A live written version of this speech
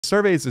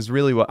Surveys is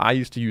really what I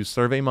used to use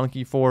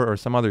SurveyMonkey for, or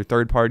some other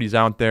third parties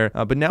out there.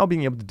 But now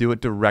being able to do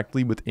it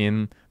directly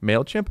within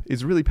Mailchimp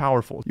is really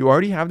powerful. You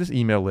already have this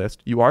email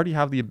list. You already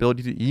have the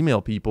ability to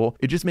email people.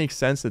 It just makes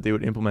sense that they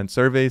would implement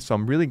surveys. So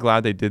I'm really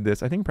glad they did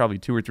this. I think probably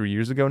 2 or 3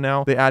 years ago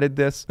now, they added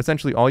this.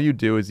 Essentially, all you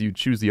do is you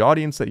choose the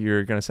audience that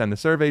you're going to send the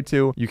survey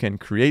to. You can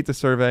create the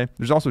survey.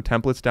 There's also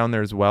templates down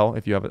there as well.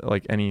 If you have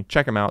like any,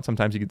 check them out.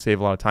 Sometimes you could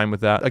save a lot of time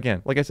with that.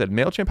 Again, like I said,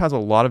 Mailchimp has a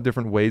lot of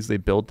different ways they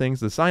build things.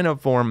 The sign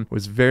up form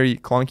was very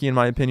clunky in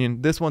my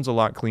opinion. This one's a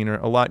lot cleaner,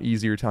 a lot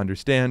easier to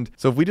understand.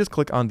 So if we just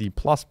click on the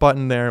plus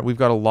button there, we've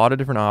got a lot of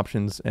different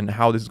options and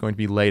how this is going to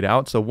be laid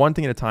out. So one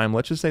thing at a time,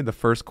 let's just say the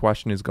first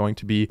question is going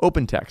to be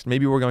open text.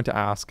 Maybe we're going to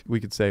ask, we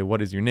could say,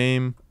 what is your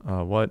name?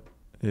 What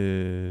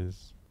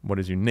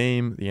is your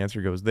name? The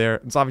answer goes there.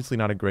 It's obviously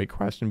not a great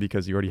question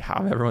because you already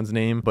have everyone's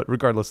name, but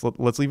regardless,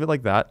 let's leave it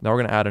like that. Now we're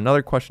going to add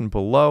another question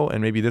below,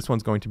 and maybe this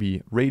one's going to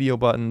be radio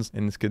buttons,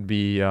 and this could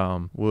be,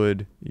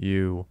 would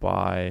you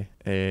buy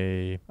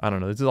I don't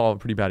know, this is all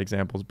pretty bad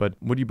examples, but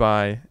would you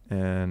buy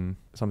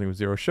something with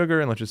 0 sugar?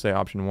 And let's just say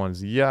option 1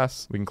 is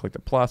yes. We can click the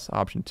plus.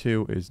 Option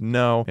 2 is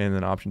no. And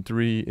then option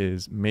 3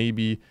 is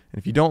maybe. And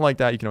if you don't like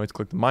that, you can always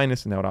click the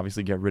minus, and that would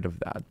obviously get rid of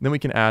that. Then we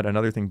can add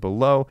another thing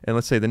below. And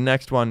let's say the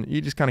next one, you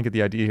just kind of get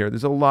the idea here.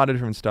 There's a lot of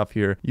different stuff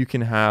here. You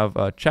can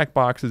have check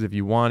boxes if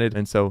you wanted.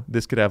 And so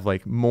this could have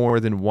like more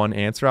than one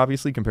answer,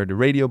 obviously, compared to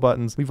radio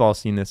buttons. We've all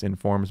seen this in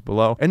forms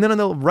below. And then on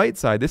the right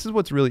side, this is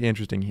what's really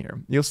interesting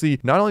here. You'll see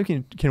not only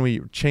can we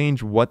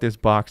change what this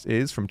box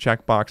is from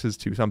check boxes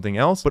to something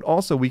else, but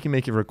also we can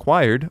make it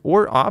required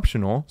or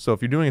optional. So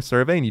if you're doing a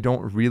survey and you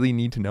don't really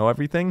need to know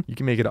everything, you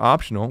can make it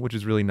optional, which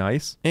is really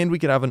nice. And we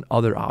could have an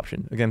other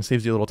option. Again,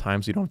 saves you a little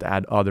time so you don't have to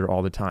add other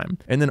all the time.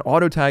 And then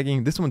auto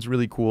tagging, this one's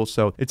really cool.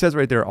 So it says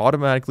right there,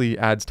 automatically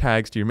adds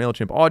tags to your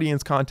Mailchimp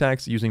audience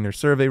contacts using their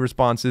survey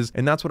responses.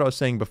 And that's what I was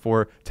saying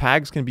before.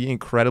 Tags can be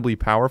incredibly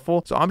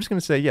powerful. So I'm just going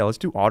to say, yeah, let's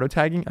do auto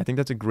tagging. I think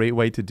that's a great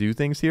way to do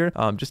things here,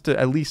 just to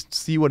at least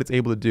see what it's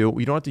able to do.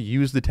 You don't have to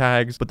use the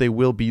tags, but they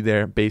will be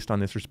there based on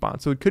this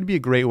response. So it could be a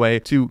great way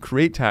to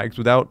create tags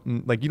without,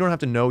 like, you don't have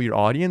to know your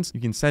audience.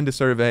 You can send a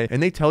survey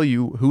and they tell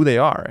you who they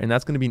are. And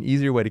that's going to be an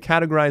easier way to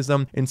categorize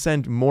them and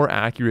send more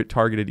accurate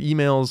targeted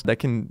emails that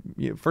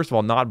can, first of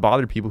all, not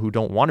bother people who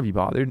don't want to be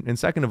bothered. And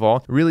second of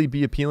all, really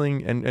be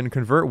appealing and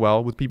convert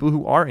well with people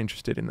who are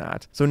interested in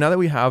that. So now that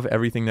we have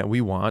everything that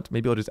we want,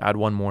 maybe I'll just add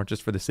one more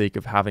just for the sake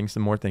of having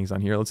some more things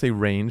on here. Let's say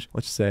range.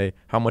 Let's say,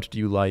 how much do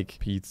you like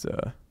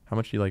pizza? How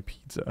much do you like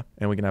pizza?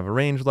 And we can have a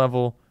range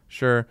level.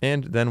 Sure.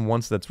 And then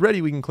once that's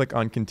ready, we can click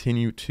on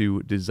continue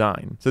to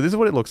design. So this is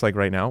what it looks like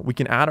right now. We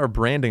can add our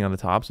branding on the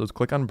top. So let's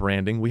click on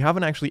branding. We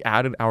haven't actually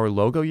added our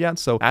logo yet.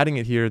 So adding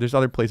it here, there's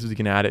other places you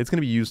can add it. It's going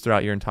to be used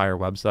throughout your entire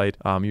website,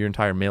 your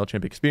entire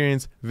Mailchimp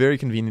experience. Very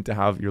convenient to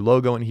have your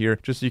logo in here,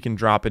 just so you can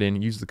drop it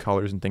in, use the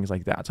colors and things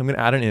like that. So I'm going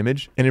to add an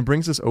image, and it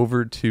brings us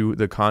over to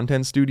the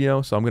content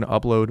studio. So I'm going to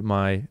upload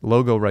my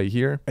logo right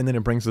here, and then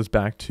it brings us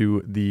back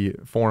to the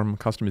form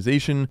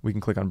customization. We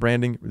can click on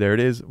branding. There it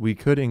is. We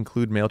could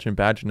include Mailchimp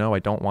badge. No, I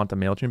don't want the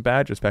Mailchimp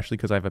badge, especially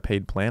because I have a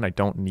paid plan. I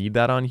don't need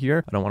that on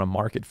here. I don't want to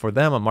market for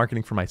them. I'm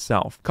marketing for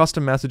myself.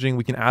 Custom messaging,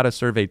 we can add a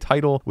survey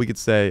title. We could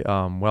say,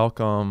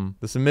 welcome.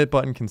 The submit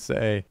button can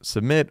say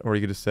submit, or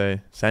you could just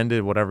say send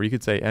it, whatever. You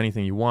could say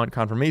anything you want.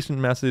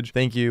 Confirmation message.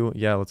 Thank you.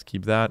 Yeah, let's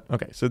keep that.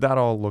 Okay, so that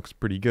all looks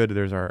pretty good.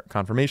 There's our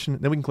confirmation.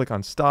 Then we can click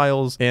on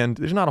styles, and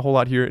there's not a whole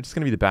lot here. It's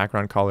going to be the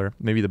background color,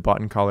 maybe the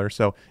button color.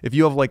 So if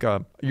you have like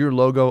your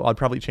logo, I'd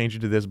probably change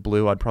it to this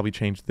blue. I'd probably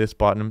change this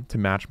button to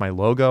match my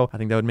logo. I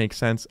think that would make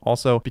sense.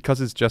 Also,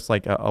 because it's just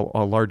like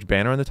a large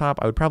banner on the top,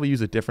 I would probably use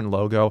a different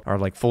logo, or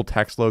like full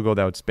text logo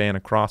that would span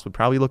across would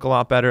probably look a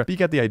lot better. But you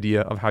get the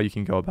idea of how you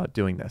can go about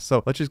doing this.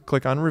 So let's just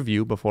click on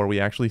review before we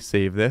actually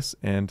save this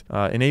and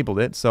enabled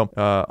it. So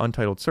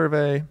untitled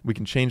survey, we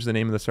can change the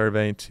name of the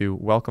survey to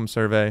welcome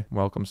survey.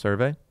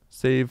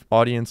 Save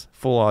audience,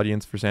 full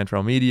audience for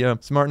Santrel Media.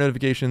 Smart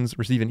notifications,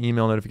 receive an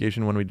email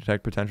notification when we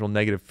detect potential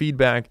negative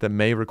feedback that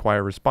may require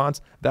a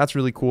response. That's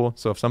really cool.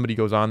 So if somebody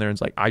goes on there and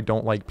is like, I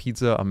don't like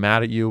pizza, I'm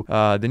mad at you,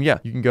 then yeah,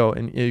 you can go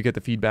and you get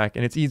the feedback,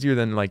 and it's easier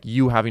than like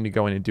you having to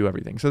go in and do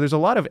everything. So there's a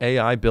lot of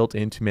AI built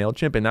into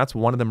Mailchimp, and that's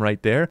one of them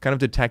right there, kind of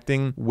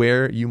detecting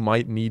where you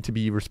might need to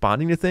be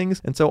responding to things.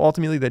 And so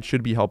ultimately that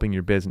should be helping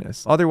your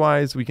business.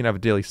 Otherwise, we can have a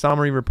daily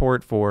summary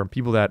report for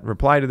people that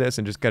reply to this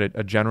and just get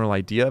a general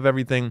idea of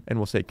everything. And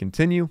we'll say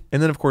continue.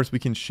 And then of course we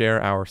can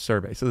share our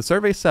survey. So the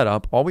survey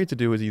setup, all we have to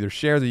do is either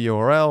share the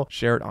URL,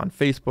 share it on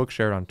Facebook,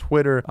 share it on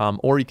Twitter,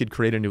 or you could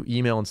create a new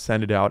email and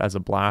send it out as a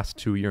blast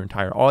to your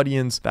entire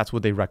audience. That's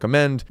what they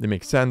recommend. It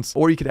makes sense.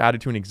 Or you could add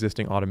it to an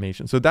existing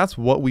automation. So that's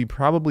what we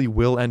probably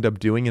will end up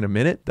doing in a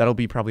minute. That'll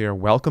be probably our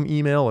welcome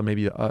email, or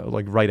maybe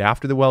like right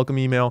after the welcome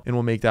email, and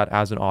we'll make that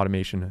as an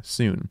automation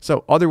soon.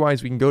 So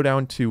otherwise we can go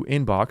down to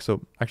inbox.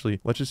 So actually,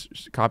 let's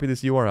just copy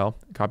this URL,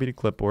 copy to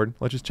clipboard.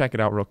 Let's just check it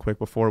out real quick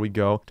before we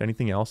go to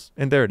anything else.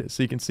 And there it is.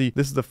 So you can see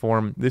this is the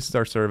form. This is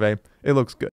our survey. It looks good.